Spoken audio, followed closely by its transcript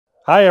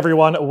Hey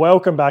everyone,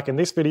 welcome back. In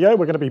this video,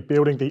 we're going to be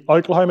building the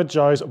Oklahoma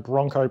Joe's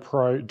Bronco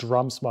Pro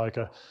Drum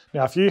Smoker.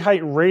 Now, if you hate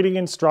reading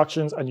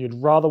instructions and you'd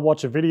rather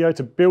watch a video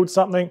to build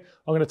something,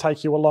 I'm going to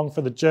take you along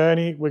for the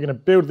journey. We're going to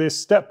build this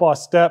step by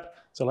step,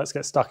 so let's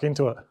get stuck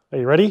into it. Are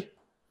you ready?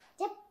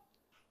 Yep.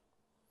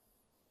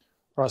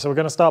 All right, so we're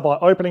going to start by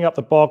opening up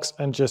the box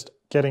and just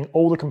getting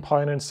all the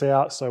components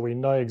out so we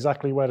know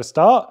exactly where to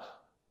start.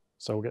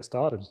 So we'll get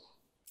started.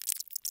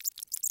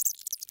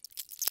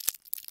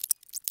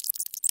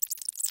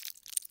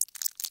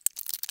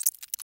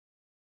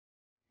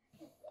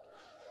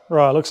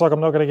 Right, looks like I'm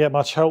not going to get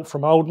much help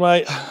from old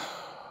mate,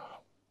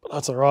 but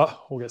that's all right,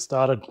 we'll get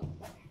started.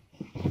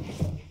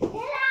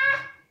 All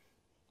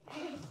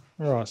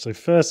right, so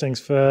first things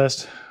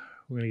first,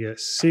 we're going to get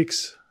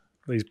 6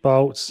 of these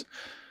bolts,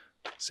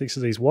 6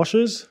 of these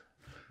washers,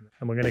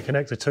 and we're going to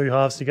connect the two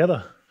halves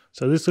together.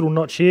 So this little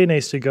notch here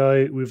needs to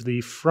go with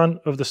the front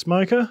of the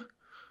smoker.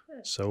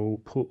 So we'll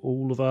put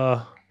all of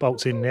our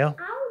bolts in now.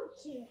 I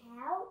want to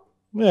help.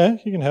 Yeah,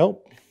 you can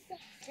help.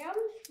 Drum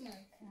smoker.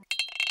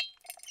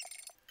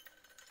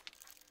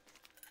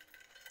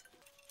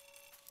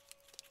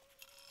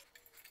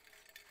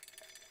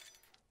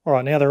 All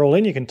right, now they're all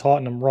in, you can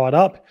tighten them right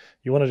up.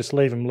 You want to just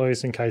leave them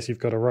loose in case you've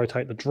got to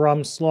rotate the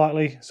drum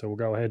slightly. So we'll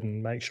go ahead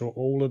and make sure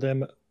all of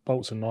them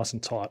bolts are nice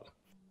and tight.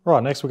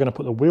 Right, next we're going to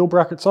put the wheel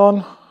brackets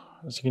on.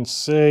 As you can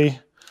see,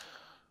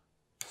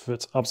 if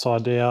it's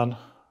upside down,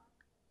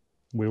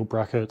 wheel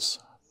brackets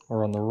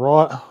are on the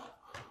right.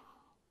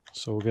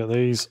 So we'll get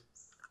these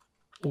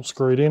all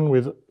screwed in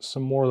with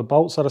some more of the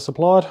bolts that are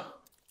supplied.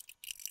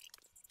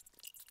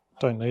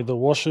 Don't need the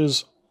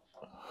washers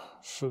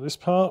for this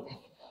part.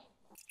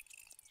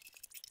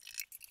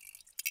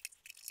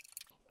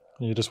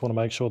 You just want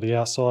to make sure the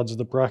outsides of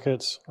the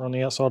brackets are on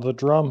the outside of the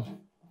drum.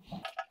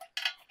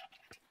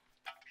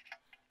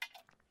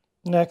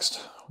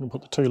 Next, we can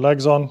put the 2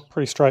 legs on,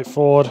 pretty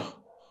straightforward.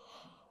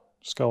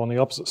 Just go on the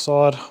opposite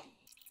side.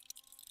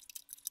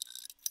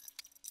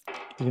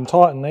 You can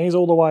tighten these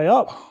all the way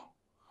up.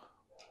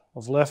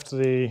 I've left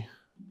the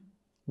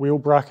wheel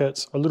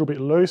brackets a little bit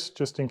loose,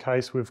 just in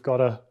case we've got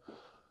to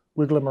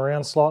wiggle them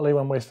around slightly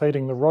when we're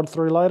feeding the rod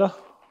through later.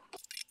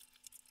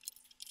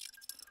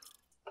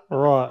 All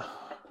right.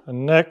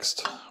 And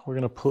next, we're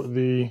going to put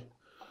the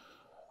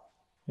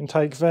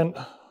intake vent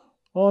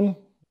on.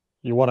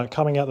 You want it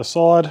coming out the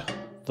side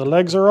the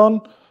legs are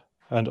on,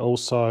 and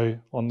also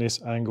on this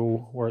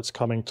angle where it's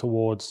coming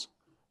towards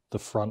the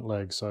front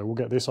leg. So we'll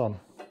get this on.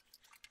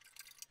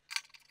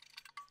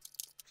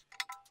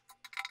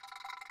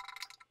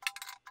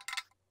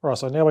 Right,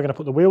 so now we're going to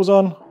put the wheels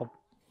on.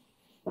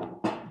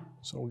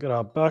 So we'll get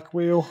our back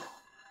wheel.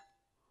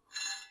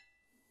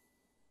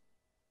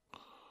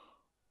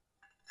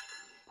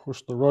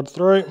 Push the rod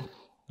through. I'm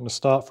going to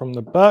start from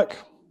the back.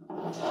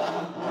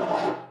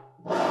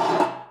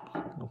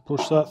 I'll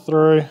push that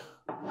through.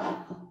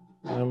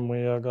 And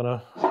we are going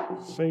to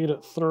feed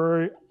it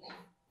through.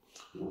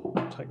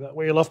 Take that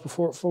wheel off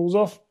before it falls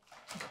off.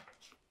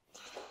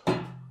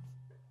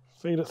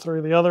 Feed it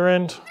through the other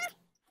end.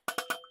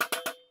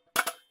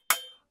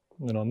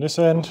 And then on this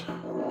end,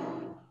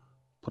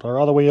 put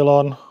our other wheel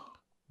on.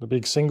 The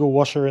big single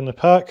washer in the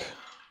pack.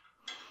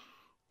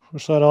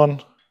 Push that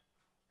on.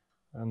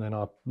 And then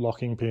our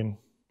locking pin.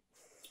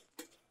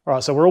 All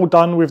right, so we're all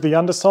done with the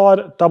underside.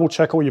 Double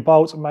check all your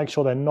bolts and make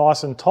sure they're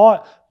nice and tight.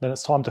 Then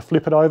it's time to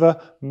flip it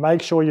over.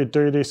 Make sure you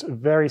do this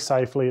very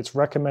safely. It's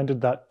recommended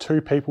that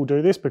 2 people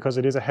do this because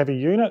it is a heavy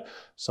unit.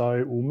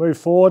 So we'll move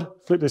forward,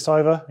 flip this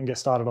over and get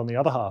started on the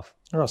other half.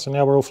 All right, so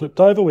now we're all flipped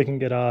over. We can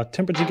get our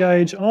temperature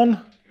gauge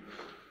on.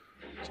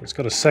 So it's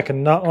got a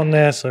second nut on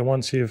there. So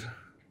once you've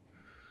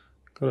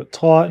got it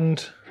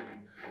tightened,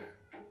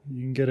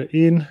 you can get it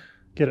in,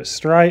 get it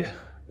straight,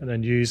 and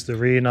then use the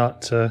rear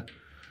nut to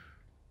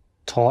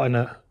tighten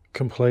it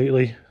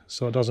completely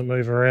so it doesn't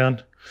move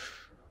around.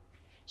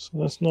 So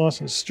that's nice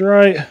and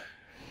straight.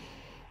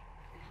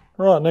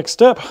 Right, next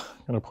step,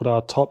 I'm going to put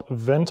our top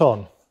vent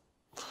on.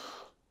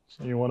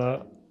 So you want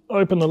to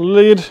open the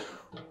lid,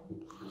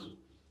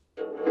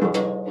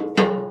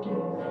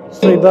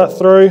 feed that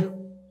through,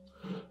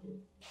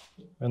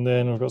 and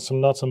then we've got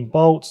some nuts and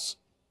bolts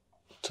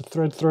to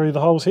thread through the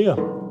holes here.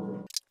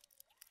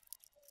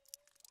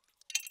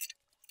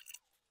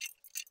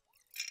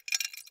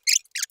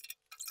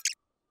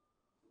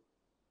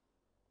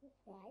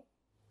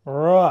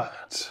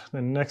 Right,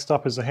 then next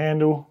up is the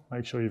handle.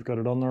 Make sure you've got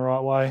it on the right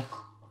way.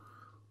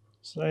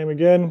 Same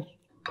again,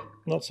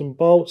 nuts and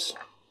bolts.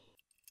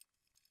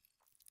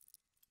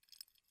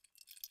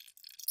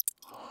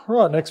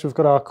 Right, next we've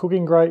got our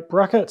cooking grate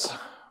brackets.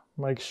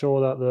 Make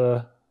sure that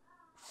the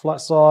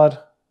flat side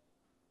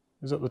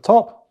is at the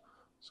top.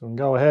 So we can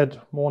go ahead,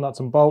 more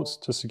nuts and bolts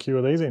to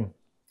secure these in.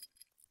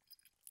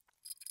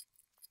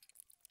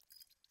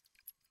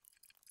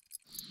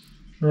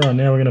 Right,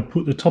 now we're going to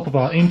put the top of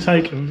our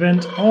intake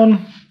vent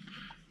on.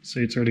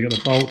 See, it's already got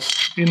the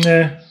bolts in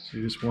there. So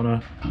you just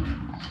want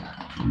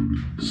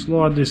to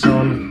slide this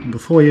on.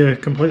 Before you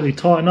completely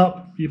tighten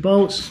up your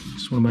bolts,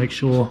 just want to make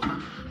sure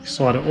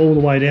Slide it all the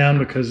way down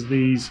because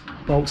these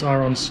bolts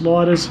are on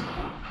sliders.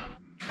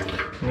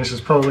 And this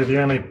is probably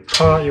the only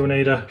part you'll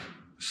need a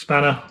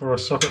spanner or a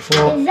socket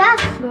for. Is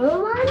that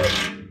small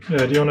one?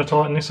 Yeah, do you want to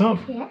tighten this up?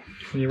 Yeah.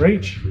 Can you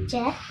reach?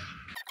 Yeah.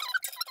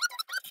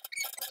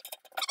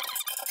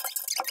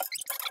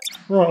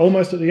 Right,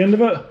 almost at the end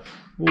of it.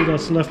 All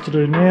that's left to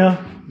do now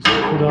is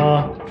put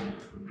our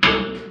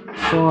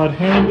side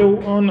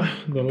handle on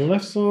the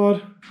left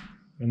side,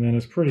 and then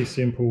it's pretty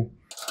simple.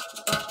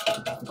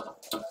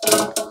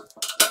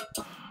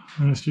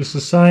 And it's just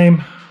the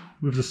same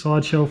with the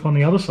side shelf on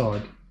the other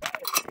side.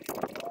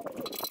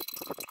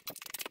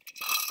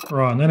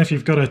 Right, and then if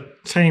you've got a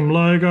team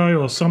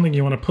logo or something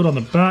you want to put on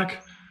the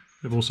back,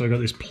 they've also got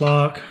this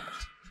plaque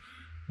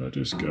that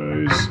just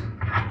goes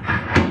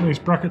in these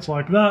brackets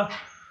like that.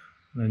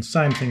 And then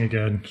same thing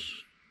again,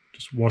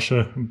 just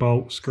washer and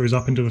bolt screws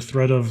up into the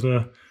thread of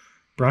the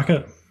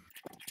bracket.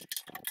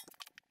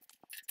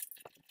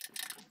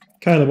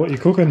 Caleb, what are you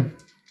cooking?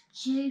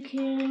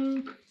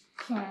 Chicken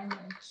sandwich.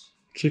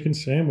 Chicken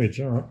sandwich,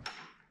 alright.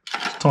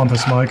 It's time for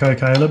smoko,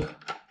 Caleb.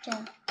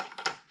 Yeah.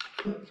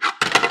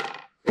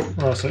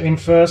 Alright, so in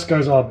first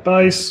goes our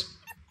base,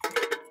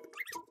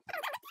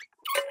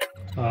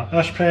 our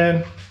ash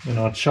pan, and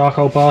our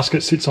charcoal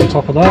basket sits on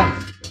top of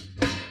that.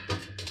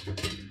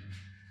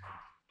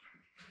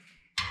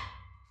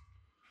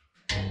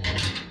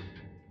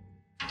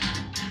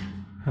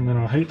 And then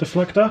our heat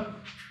deflector.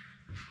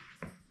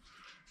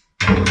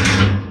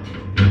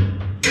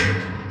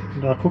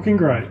 And our cooking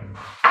grate.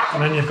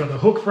 And then you've got the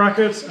hook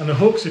brackets and the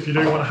hooks if you do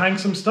want to hang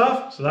some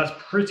stuff. So that's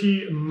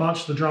pretty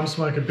much the drum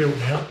smoker built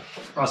now.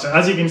 Right, so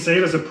as you can see,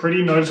 there's a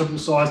pretty noticeable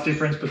size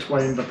difference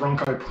between the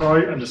Bronco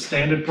Pro and the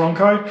standard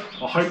Bronco.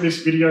 I hope this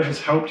video has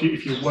helped you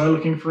if you were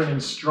looking for an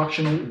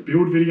instructional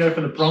build video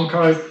for the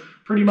Bronco.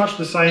 Pretty much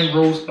the same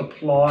rules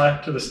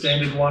apply to the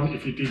standard one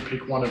if you did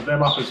pick one of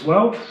them up as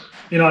well.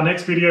 In our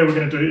next video, we're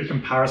going to do a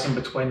comparison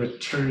between the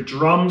two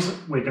drums.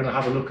 We're going to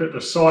have a look at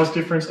the size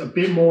difference a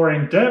bit more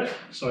in depth.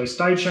 So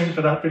stay tuned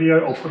for that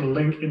video. I'll put a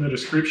link in the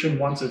description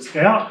once it's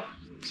out.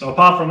 So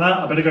apart from that,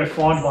 I better go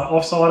find my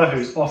offsider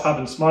who's off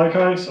having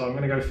smoko. So I'm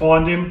going to go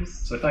find him.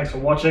 So thanks for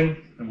watching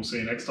and we'll see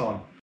you next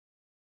time.